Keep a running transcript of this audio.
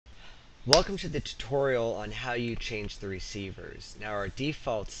Welcome to the tutorial on how you change the receivers. Now our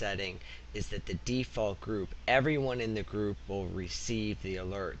default setting is that the default group, everyone in the group will receive the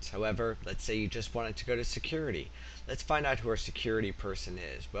alerts. However, let's say you just wanted to go to security. Let's find out who our security person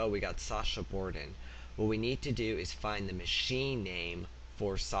is. Well, we got Sasha Borden. What we need to do is find the machine name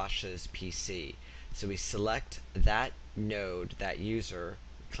for Sasha's PC. So we select that node, that user,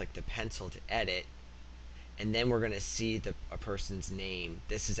 click the pencil to edit, and then we're going to see a person's name.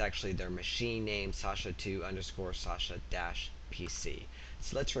 This is actually their machine name, Sasha2 underscore Sasha dash PC.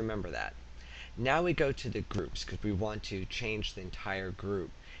 So let's remember that. Now we go to the groups because we want to change the entire group.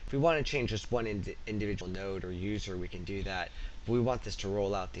 If we want to change just one individual node or user, we can do that. But we want this to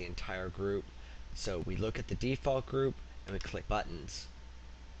roll out the entire group. So we look at the default group and we click buttons.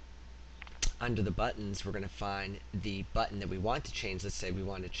 Under the buttons, we're going to find the button that we want to change. Let's say we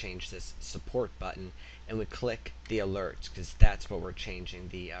want to change this support button, and we click the alerts because that's what we're changing,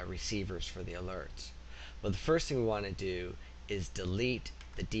 the receivers for the alerts. Well, the first thing we want to do is delete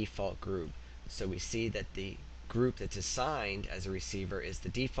the default group. So we see that the group that's assigned as a receiver is the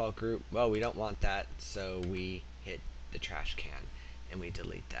default group. Well, we don't want that, so we hit the trash can and we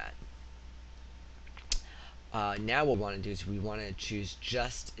delete that. Now what we want to do is we want to choose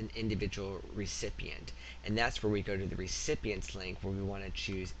just an individual recipient, and that's where we go to the recipients link where we want to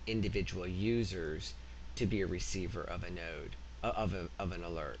choose individual users to be a receiver of a node, of an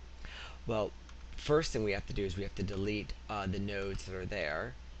alert. Well, first thing we have to do is we have to delete the nodes that are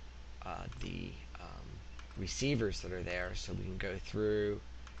there, the receivers that are there, so we can go through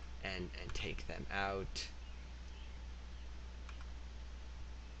and take them out.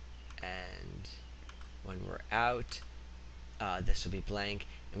 And when we're out, this will be blank,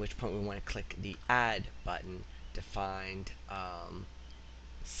 at which point we want to click the add button to find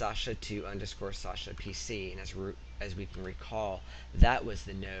Sasha2 underscore Sasha PC. And as we can recall, that was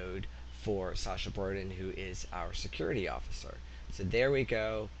the node for Sasha Borden, who is our security officer. So there we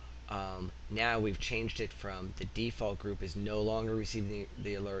go. Now we've changed it from the default group is no longer receiving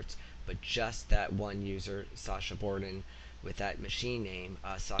the alerts, but just that one user, Sasha Borden, with that machine name,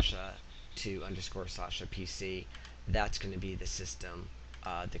 Sasha2 underscore Sasha PC. That's going to be the system,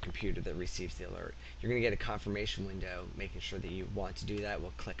 the computer that receives the alert. You're going to get a confirmation window making sure that you want to do that.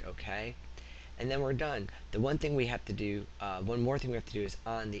 We'll click OK. And then we're done. The one thing we have to do, one more thing we have to do is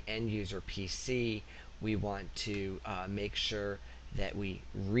on the end user PC, we want to make sure that we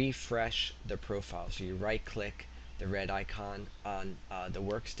refresh the profile. So you right click the red icon on the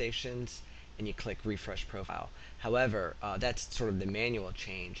workstations and you click refresh profile. However, that's sort of the manual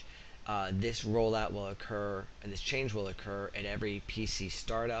change. This rollout will occur and this change will occur at every PC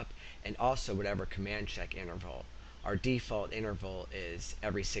startup and also whatever command check interval. Our default interval is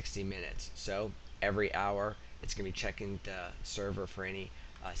every 60 minutes. So every hour it's going to be checking the server for any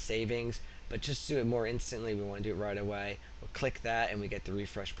savings. But just to do it more instantly, we want to do it right away. We'll click that and we get the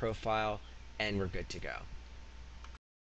refresh profile and we're good to go.